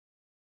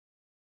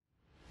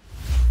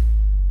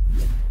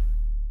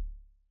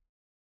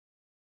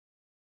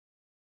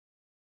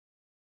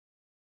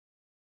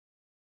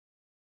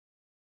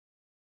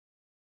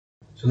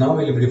So now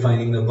we'll be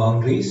defining the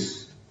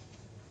boundaries.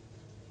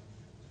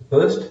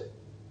 First,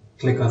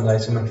 click on the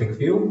isometric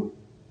view,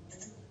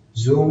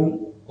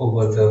 zoom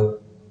over the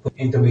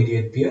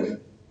intermediate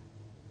pier.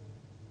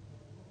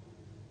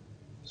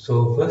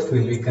 So first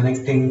we'll be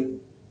connecting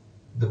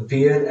the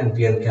pier and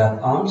pier cap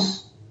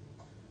arms.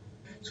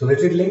 So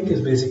rigid link is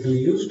basically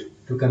used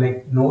to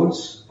connect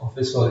nodes of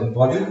a solid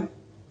body.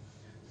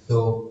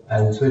 So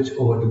I'll switch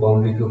over to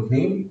boundary group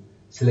name,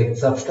 select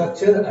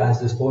substructure as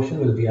this portion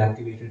will be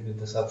activated with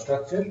the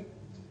substructure.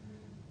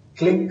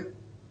 Click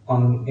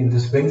on in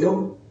this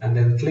window and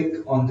then click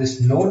on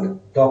this node,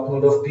 top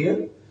node of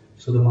pier.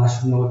 So the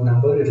master node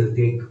number it will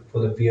take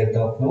for the pier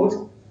top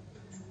node.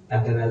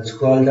 And then I'll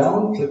scroll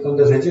down, click on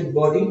the rigid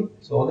body.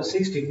 So all the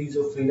 6 degrees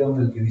of freedom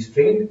will be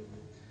restrained.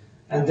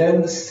 And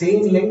then the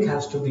same link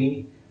has to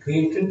be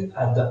created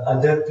at the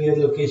other pier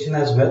location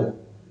as well.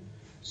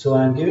 So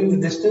I'm giving the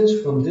distance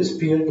from this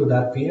pier to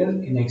that pier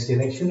in x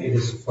direction. It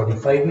is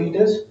 45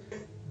 meters.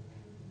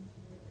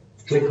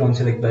 Click on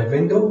select by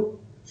window.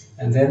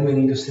 And then we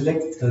need to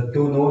select the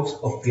 2 nodes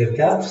of pier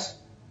caps.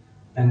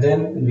 And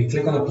then when we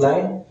click on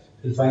apply,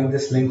 you'll find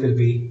this link will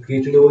be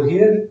created over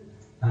here.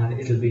 And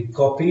it will be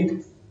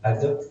copied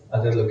at the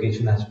other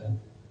location as well.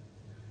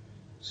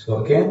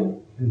 So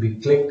again, when we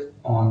click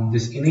on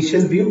this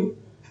initial view,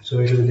 so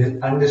it will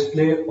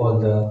undisplay all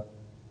the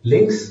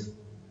links.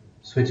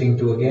 Switching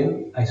to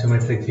again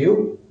isometric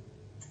view,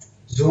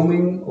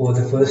 zooming over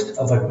the first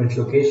abutment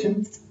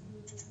location.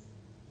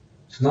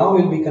 So now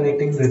we'll be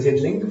connecting rigid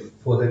link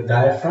for the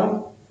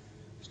diaphragm.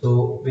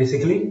 So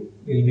basically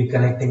we'll be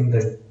connecting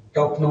the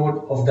top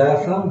node of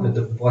diaphragm with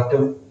the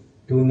bottom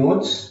 2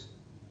 nodes,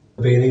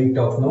 bearing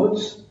top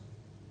nodes.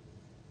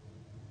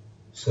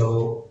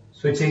 So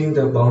switching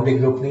the boundary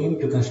group name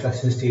to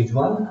construction stage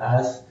 1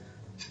 as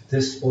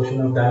this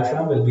portion of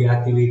diaphragm will be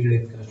activated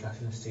in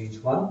construction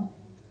stage 1.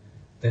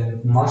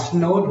 Then master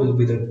node will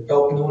be the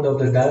top node of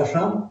the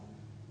diaphragm.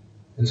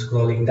 And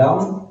scrolling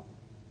down.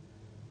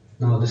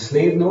 Now the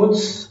slave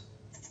nodes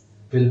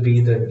will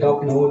be the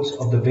top nodes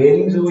of the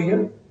bearings over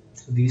here.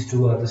 So these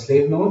 2 are the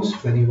slave nodes,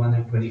 21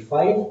 and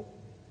 25.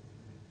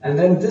 And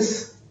then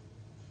this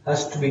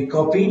has to be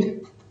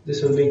copied.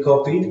 This will be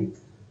copied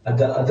at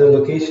the other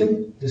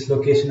location, this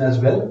location as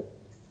well.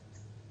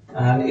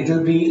 And it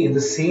will be in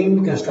the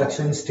same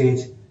construction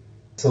stage.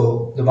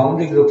 So the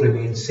boundary group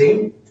remains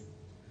same.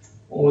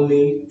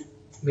 Only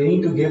we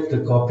need to give the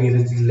copy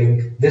rigid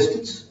link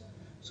distance.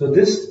 So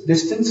this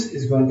distance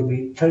is going to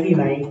be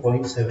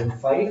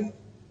 39.75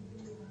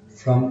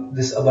 from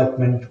this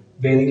abutment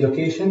bearing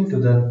location to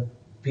the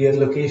pier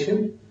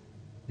location.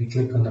 We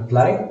click on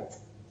apply.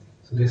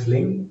 So this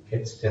link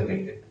gets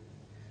generated.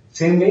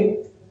 Same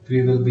way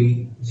we will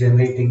be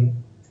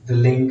generating the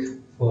link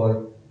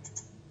for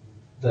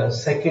the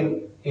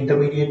second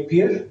intermediate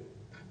pier.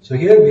 So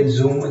here we'll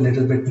zoom a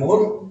little bit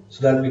more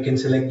so that we can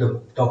select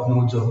the top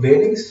nodes of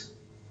bearings.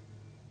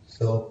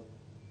 So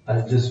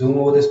I'll just zoom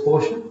over this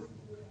portion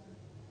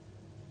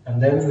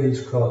and then we'll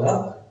scroll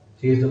up,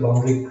 change the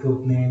boundary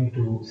group name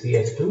to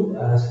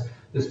CS2 as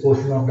this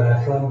portion of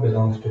diaphragm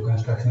belongs to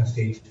construction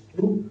stage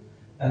 2,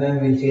 and then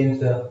we'll change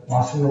the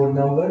master node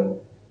number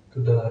to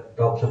the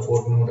top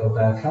support node of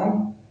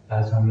diaphragm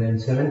as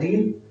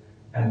 117,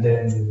 and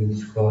then we will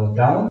scroll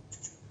down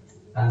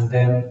and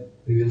then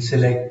we will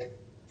select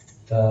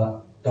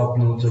the top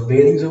nodes of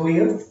bearings over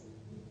here.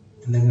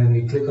 And then when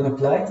we click on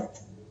apply,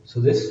 so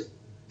this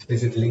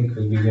rigid link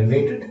will be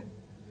generated.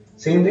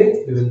 Same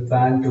way, we will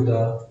pan to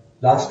the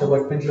last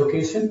abutment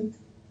location.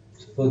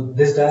 So for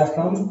this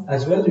diaphragm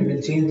as well, we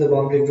will change the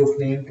boundary group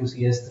name to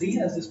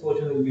CS3 as this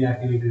portion will be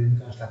activated in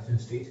construction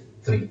stage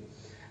 3.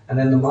 And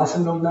then the master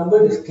node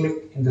number, just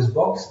click in this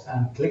box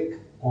and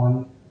click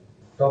on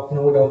top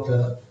node of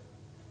the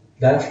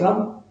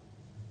diaphragm.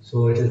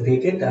 So it will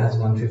take it as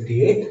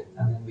 158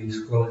 and then we'll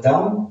scroll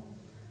down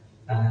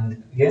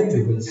and again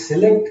we will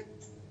select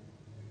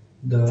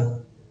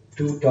the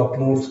 2 top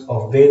nodes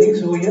of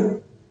bearings over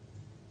here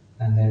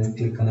and then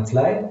click on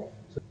apply.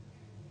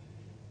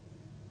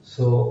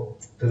 So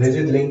the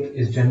rigid link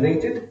is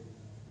generated.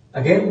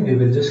 Again we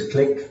will just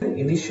click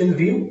initial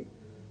view.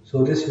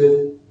 So this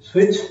will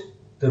switch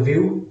the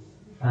view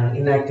and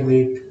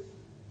inactivate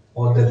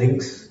all the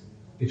links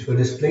which were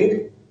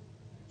displayed.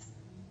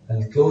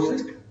 I'll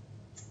close it.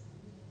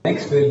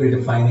 Next we'll be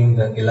defining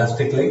the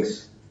elastic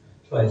links.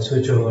 So I'll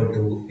switch over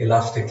to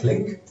elastic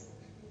link.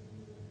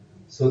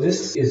 So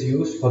this is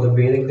used for the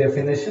bearing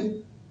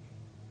definition.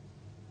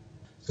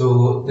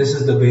 So this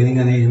is the bearing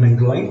arrangement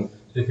drawing.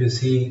 So if you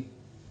see,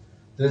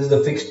 this is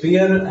the fixed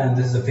pier and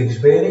this is the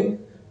fixed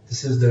bearing.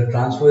 This is the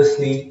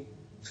transversely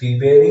free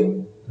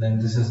bearing. Then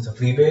this is the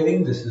free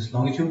bearing. This is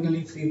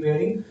longitudinally free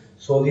bearing.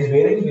 So these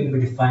bearings we'll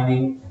be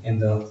defining in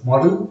the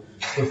model.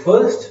 So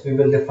first we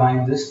will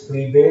define this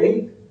free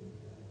bearing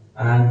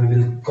and we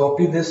will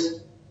copy this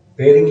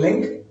bearing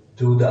link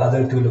to the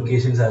other 2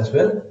 locations as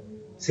well.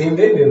 Same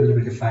way we will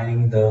be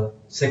defining the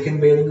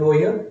second bearing over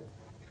here.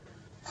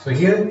 So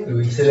here we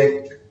will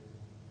select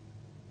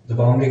the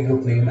boundary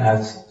group name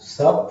as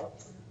sub,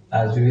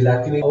 as we will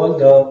activate all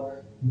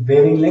the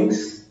bearing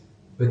links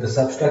with the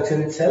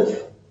substructure itself.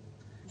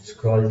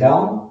 Scroll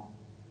down.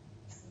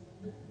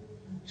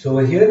 So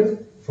over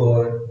here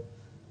for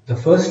the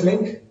first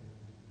link,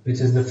 which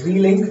is the free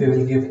link, we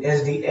will give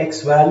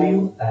SDX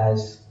value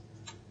as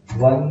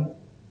 1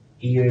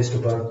 e raised to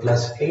power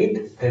plus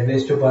 8, 10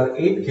 raised to power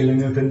 8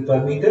 kilonewton per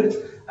meter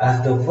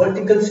as the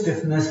vertical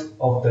stiffness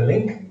of the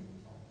link.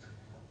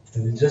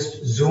 We will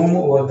just zoom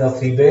over the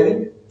free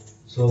bearing.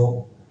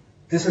 So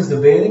this is the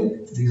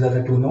bearing, these are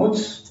the two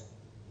nodes.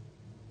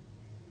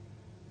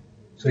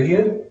 So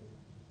here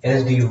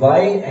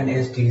SDY and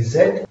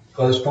SDZ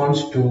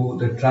corresponds to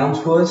the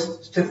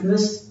transverse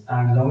stiffness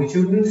and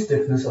longitudinal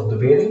stiffness of the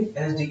bearing.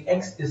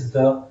 SDX is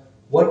the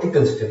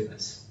vertical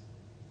stiffness.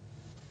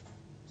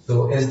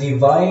 So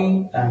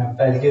SDY,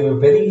 I'll give a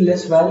very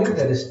less value,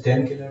 that is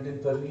 10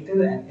 kilonewton per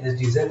meter, and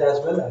SDZ as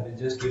well, I will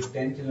just give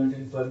 10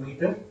 kilonewton per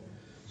meter.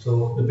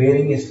 So the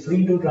bearing is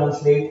free to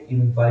translate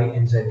in Y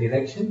and Z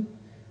direction,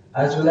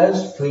 as well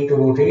as free to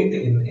rotate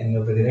in any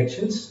of the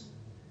directions.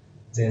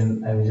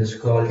 Then I will just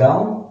scroll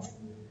down.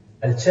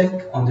 I'll check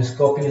on this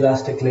copy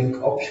elastic link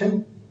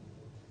option.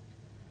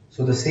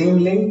 So the same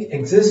link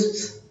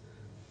exists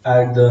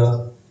at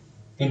the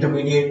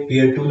intermediate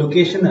pier 2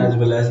 location as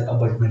well as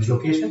abutment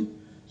location.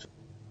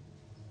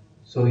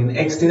 So in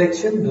X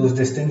direction, those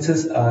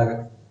distances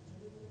are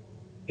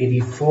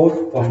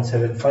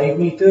 84.75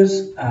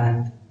 meters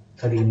and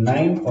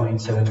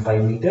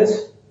 39.75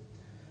 meters.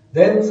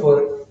 Then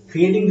for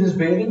creating this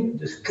bearing,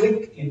 just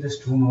click in this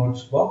two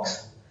nodes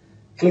box.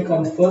 Click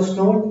on the first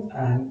node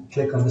and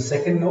click on the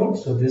second node.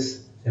 So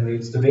this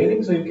generates the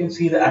bearing. So you can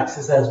see the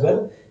axis as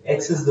well.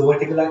 X is the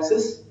vertical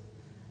axis.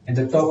 In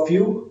the top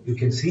view, you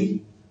can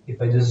see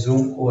if I just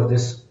zoom over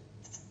this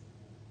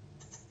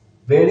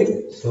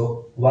bearing.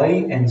 So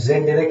Y and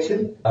Z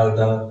direction are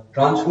the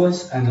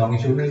transverse and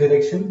longitudinal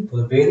direction for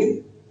the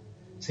bearing.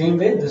 Same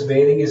way, this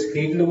bearing is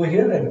created over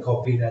here and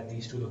copied at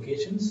these two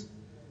locations.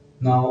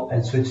 Now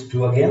I'll switch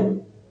to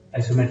again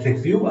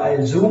isometric view.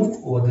 I'll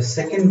zoom over the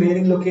second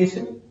bearing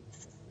location.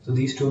 So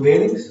these two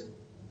bearings.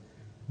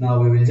 Now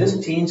we will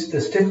just change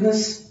the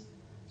stiffness.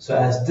 So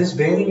as this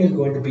bearing is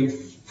going to be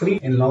free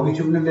in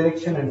longitudinal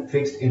direction and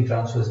fixed in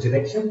transverse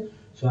direction.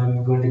 So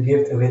I'm going to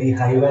give a very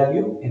high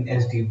value in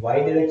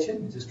SDY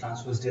direction, which is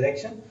transverse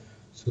direction.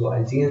 So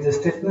I'll change the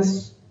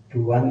stiffness to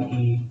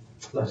 1e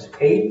plus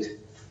 8.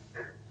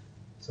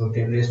 So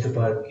 10 raised to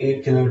power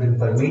 8 kilonewton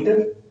per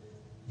meter.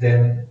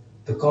 Then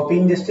the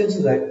copying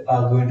distances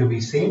are going to be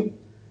same.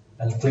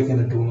 I'll click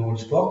in the two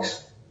nodes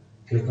box.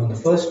 Click on the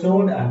first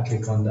node and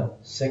click on the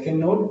second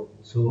node.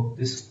 So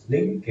this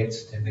link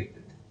gets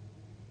generated.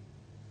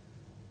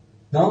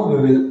 Now we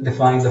will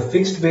define the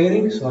fixed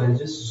bearing. So I'll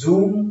just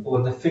zoom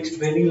over the fixed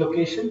bearing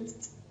location.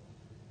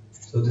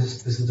 So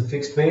this is the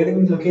fixed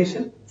bearing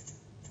location.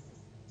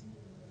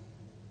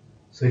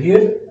 So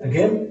here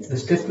again the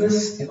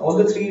stiffness in all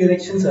the three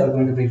directions are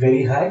going to be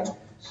very high.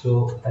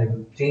 So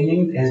I'm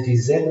changing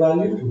SDZ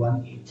value to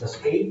 1e plus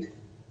 8.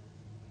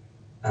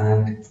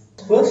 And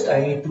first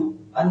I need to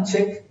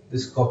uncheck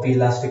this copy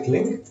elastic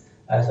link,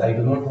 as I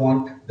do not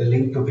want the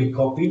link to be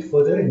copied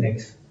further in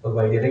X or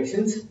Y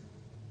directions.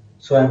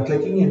 So I'm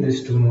clicking in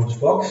this two nodes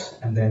box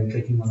and then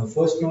clicking on the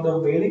first node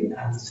of bearing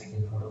and the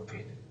second node of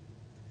bearing.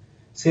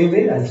 Same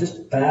way, I'll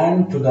just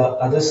pan to the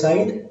other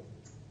side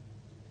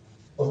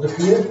of the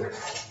pier,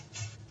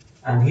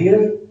 and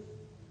here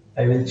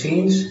I will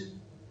change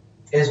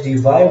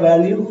SDY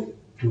value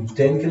to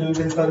 10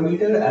 kilonewton per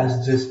meter,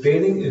 as this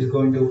bearing is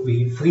going to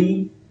be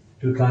free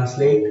to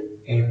translate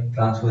in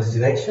transverse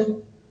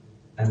direction.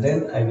 And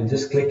then I will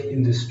just click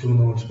in this two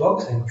nodes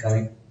box and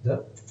connect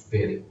the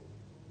bearing.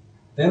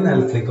 Then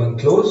I'll click on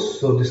close.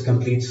 So this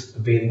completes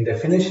the bearing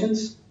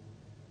definitions.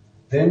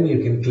 Then you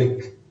can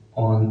click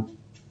on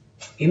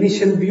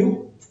initial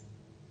view,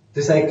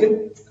 this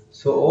icon.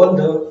 So all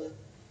the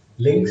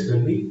links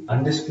will be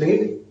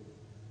undisplayed.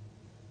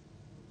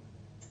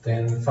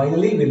 Then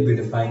finally we'll be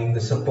defining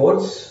the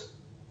supports.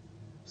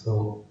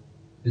 So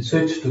we'll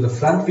switch to the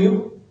front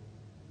view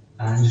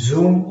and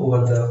zoom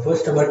over the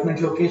first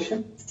abutment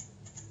location.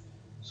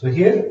 So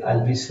here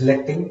I'll be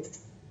selecting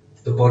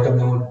the bottom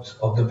nodes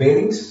of the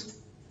bearings.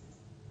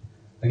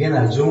 Again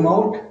I'll zoom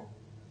out,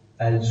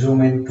 I'll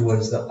zoom in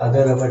towards the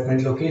other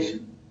abutment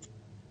location,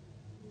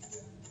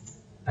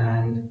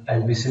 and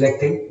I'll be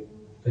selecting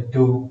the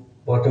two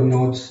bottom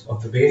nodes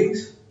of the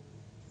bearings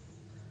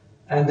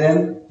and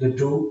then the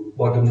two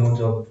bottom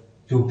nodes of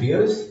two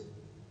piers.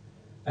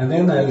 And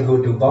then I'll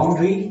go to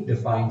boundary,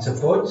 define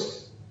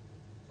supports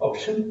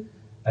option.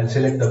 I'll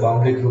select the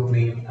boundary group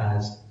name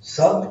as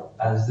sub,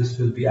 as this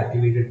will be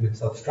activated with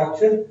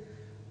substructure.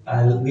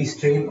 I'll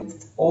restrain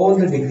all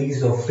the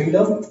degrees of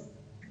freedom,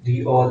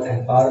 D all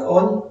and R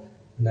all,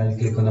 and I'll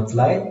click on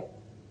apply.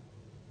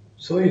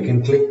 So you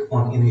can click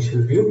on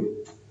initial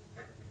view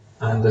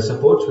and the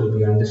supports will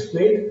be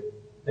undisplayed.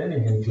 Then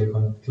you can click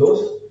on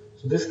close.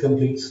 So this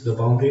completes the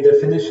boundary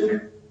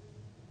definition.